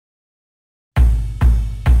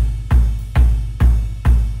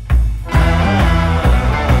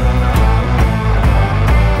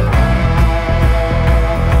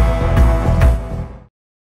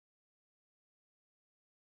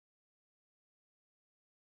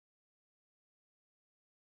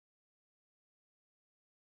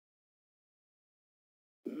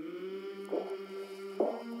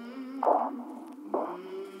I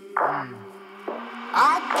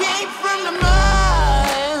came from the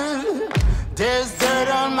mud. There's dirt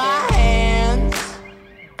on my hands.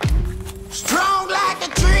 Strong like a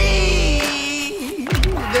tree.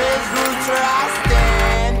 There's roots where I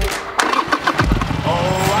stand.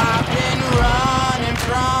 Oh, I've been running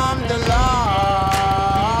from the law.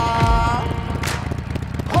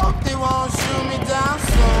 Hope they won't shoot me down soon.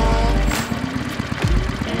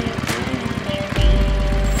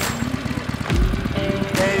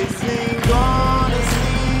 They sing on a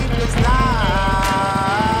sleepless night.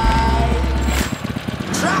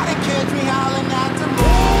 Try to catch me howling at the moon.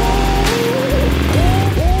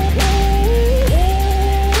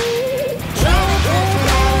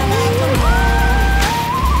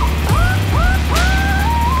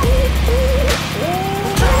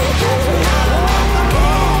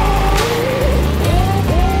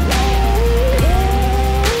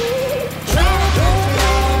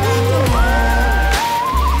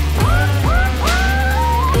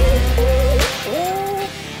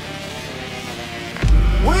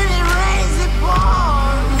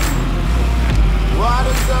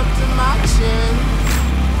 Up to my chin.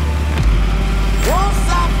 Won't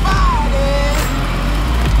stop fighting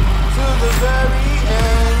to the very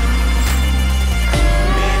end.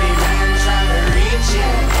 Many men try to reach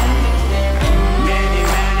it. Many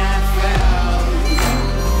men have failed.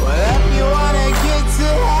 Well, if you wanna get to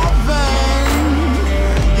heaven,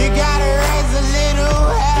 you gotta raise a little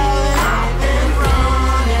hell. And I've been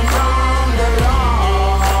running from the law.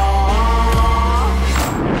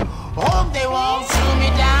 Hope they won't shoot me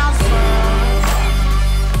down.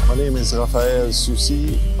 My name is Raphael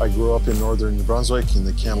Soucy. I grew up in northern New Brunswick in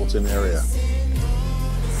the Campbellton area.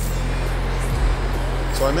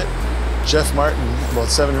 So I met Jeff Martin about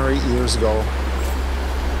 7 or 8 years ago.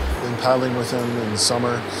 Been paddling with him in the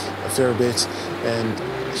summer a fair bit, and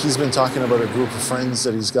he's been talking about a group of friends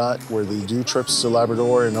that he's got where they do trips to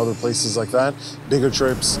Labrador and other places like that. Bigger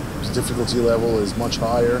trips, the difficulty level is much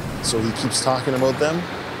higher, so he keeps talking about them.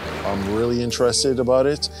 I'm really interested about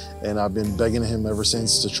it, and I've been begging him ever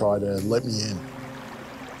since to try to let me in.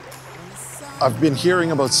 I've been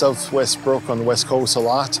hearing about Southwest Brook on the west coast a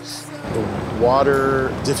lot. The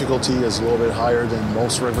water difficulty is a little bit higher than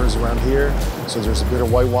most rivers around here, so there's a bit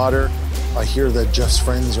of whitewater. I hear that Jeff's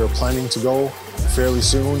friends are planning to go fairly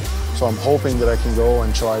soon, so I'm hoping that I can go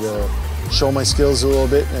and try to show my skills a little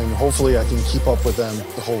bit, and hopefully I can keep up with them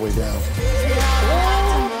the whole way down.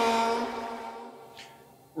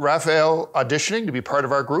 Raphael auditioning to be part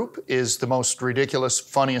of our group is the most ridiculous,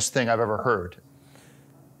 funniest thing I've ever heard.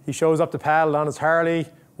 He shows up to paddle on his Harley.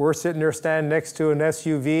 We're sitting there standing next to an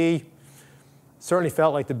SUV. Certainly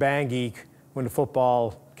felt like the band geek when the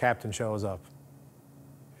football captain shows up.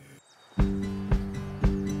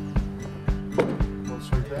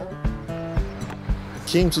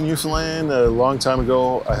 Came to Newfoundland a long time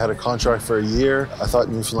ago. I had a contract for a year. I thought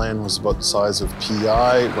Newfoundland was about the size of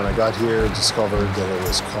PI. When I got here, discovered that it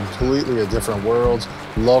was completely a different world.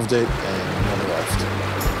 Loved it and never left.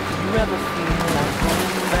 You ever feel like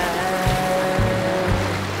going back?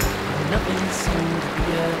 Nothing seems to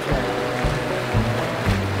be a drag.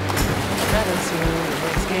 Better soon the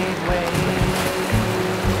next gateway.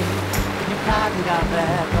 You probably got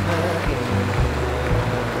back up again.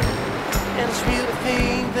 And it's real to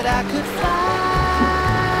think that I could fly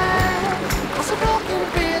across a broken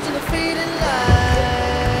bridge in a fading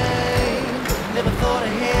light. Never thought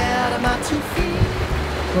ahead of my 2 feet.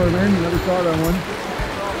 Sorry man, you never saw that one.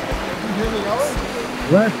 You hear me going?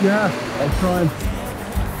 Left, yeah, I'm trying.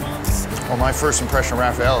 Well, my first impression of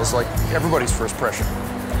Raphael is like everybody's first impression.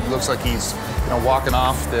 He looks like he's walking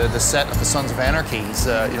off the set of the Sons of Anarchy. He's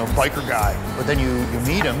biker guy. But then you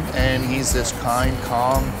meet him and he's this kind,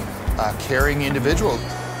 calm, caring individual.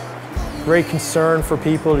 Great concern for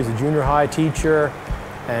people. He's a junior high teacher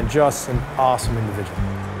and just an awesome individual.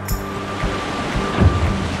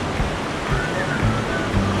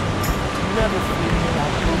 Never feel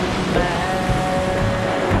like going back.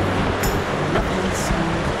 Nothing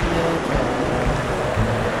seems to be a drag.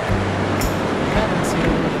 Heading to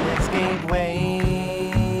the next gateway.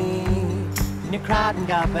 And you cried and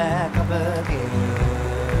got back up again.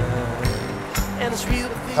 And it's real.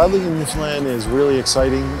 Paddling in Newfoundland is really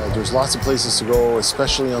exciting. There's lots of places to go,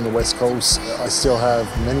 especially on the west coast. I still have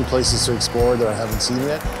many places to explore that I haven't seen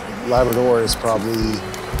yet. Labrador is probably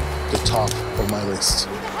the top of my list.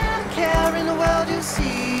 Care in the world you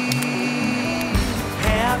see.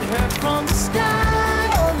 Have you heard from the sky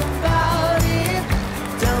all about it?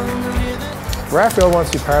 Down the river. Raphael wants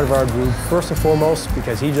to be part of our group first and foremost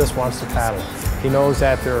because he just wants to paddle. He knows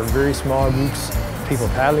that there are very small groups of people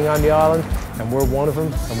paddling on the island, and we're one of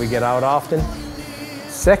them, and we get out often.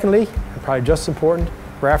 Secondly, and probably just as important,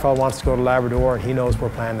 Raphael wants to go to Labrador, and he knows we're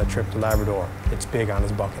planning a trip to Labrador. It's big on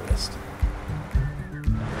his bucket list.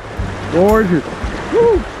 Gorgeous.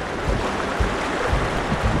 Woo!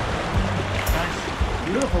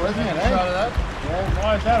 Beautiful, isn't it?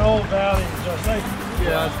 That whole valley is just like,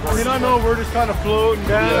 I mean, I know we're just kind of floating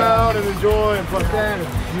down and enjoying, but then it's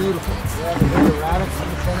beautiful. Yeah, the river rabbits in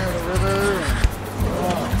the center of the river.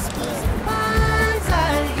 I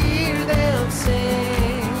hear them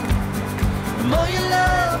sing. The more you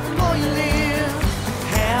love, the more you live.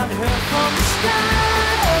 Have heard from the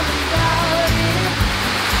sky of the valley.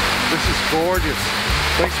 This is gorgeous.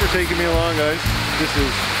 Thanks for taking me along, guys. This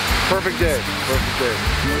is perfect day. Perfect day.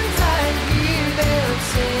 I hear them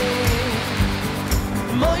sing.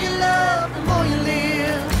 The more you love, the more you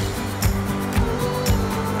live.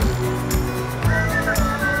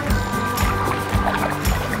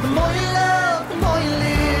 The more you love, the more you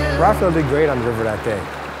live. Raphael did great on the river that day.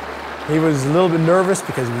 He was a little bit nervous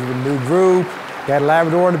because he was with a new group. He had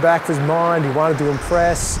Labrador in the back of his mind. He wanted to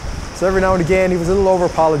impress. So every now and again, he was a little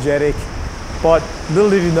over-apologetic. But little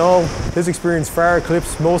did he know, his experience far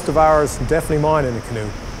eclipsed most of ours, and definitely mine in the canoe.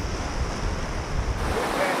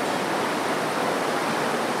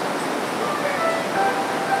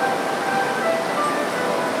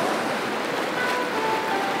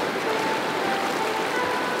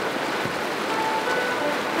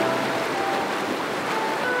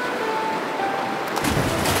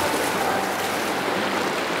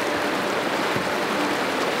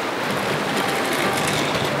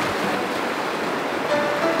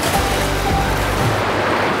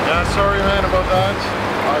 Sorry, man, about that.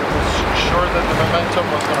 I was sure that the momentum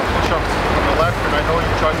was going to push up on the left, and I know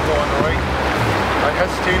you tried to go on the right. I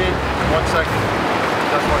hesitated 1 second.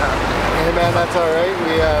 That's what happened. Hey, man, that's all right.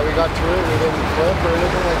 We got through it. We didn't flip or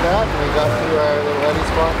anything like that. We got through our little heavy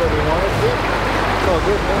spot that we wanted to. It's all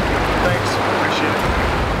good, man. Thanks. Appreciate it.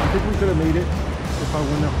 I think we could have made it if I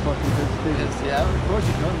wouldn't have fucking hesitated. Yeah, of course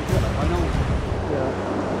you can. I know.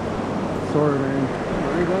 Yeah. Sorry, man. Where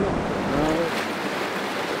are you going?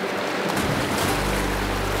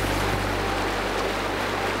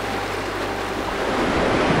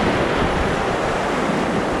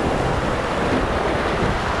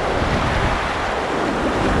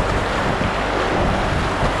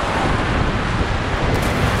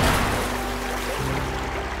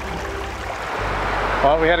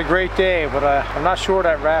 Well, we had a great day, but I'm not sure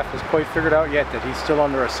that Raph has quite figured out yet that he's still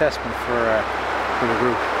under assessment for the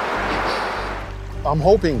group. I'm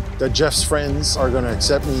hoping that Jeff's friends are going to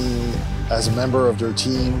accept me as a member of their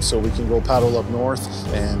team so we can go paddle up north,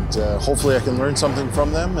 and hopefully I can learn something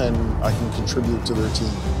from them and I can contribute to their team.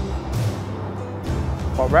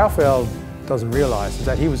 What Raphael doesn't realize is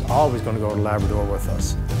that he was always going to go to Labrador with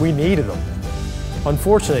us. We needed him.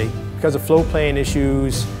 Unfortunately, because of floatplane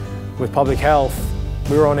issues with public health,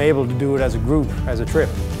 we were unable to do it as a group, as a trip.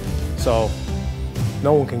 So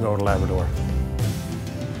no one can go to Labrador.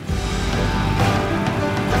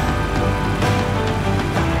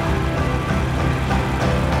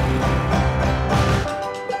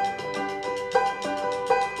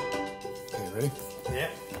 Okay, ready? Yeah.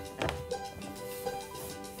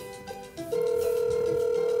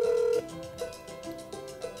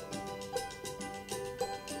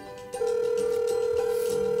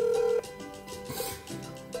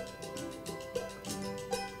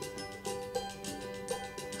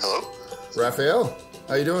 Hello? Raphael,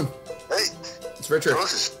 how you doing? Hey. It's Richard. Good.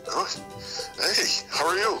 Hey, how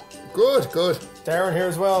are you? Good, good. Darren here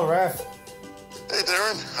as well, Raph. Hey,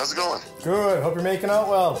 Darren. How's it going? Good, hope you're making out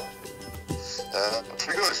well.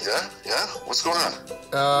 Pretty good, yeah? Yeah? What's going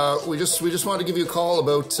on? We just wanted to give you a call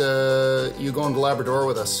about you going to Labrador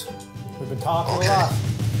with us. We've been talking Okay. a lot.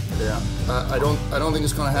 Yeah. I don't think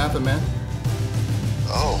it's going to happen, man.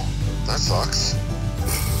 Oh, that sucks.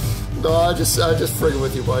 No, I just frigging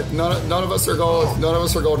with you, bud. None of us are going. None of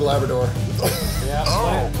us are going to Labrador. Yeah,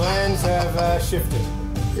 Oh. plans have shifted.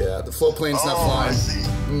 Yeah, the float plane's not Oh, I flying. see.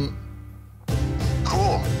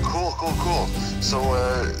 Cool. So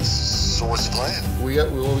what's the plan? We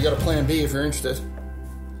got a plan B if you're interested.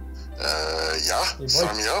 Yeah? You Sign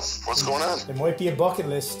might- me up. What's going on? It might be a bucket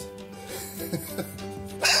list.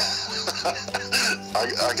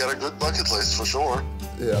 I got a good bucket list for sure.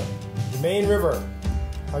 Yeah. The main river.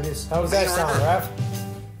 How does that Main sound, river. Raph?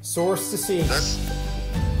 Source to sea.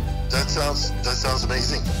 That sounds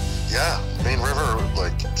amazing. Yeah, main river,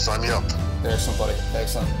 like, sign me up. Excellent, buddy.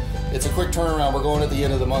 Excellent. It's a quick turnaround. We're going at the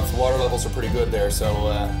end of the month. The water levels are pretty good there, so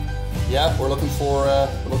yeah, we're looking for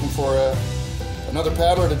another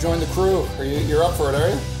paddler to join the crew. You're up for it, are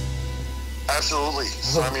you? Absolutely.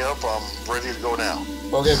 Sign me up. I'm ready to go now.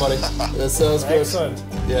 Okay, buddy. That sounds good. Excellent.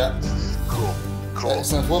 Yeah. Cool.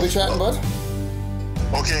 Excellent. We'll be chatting, bud.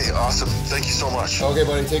 Okay, awesome. Thank you so much. Okay,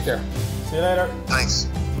 buddy. Take care. See you later. Thanks.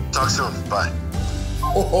 Talk soon. Bye.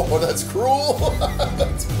 Oh, that's cruel.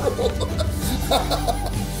 That's cruel.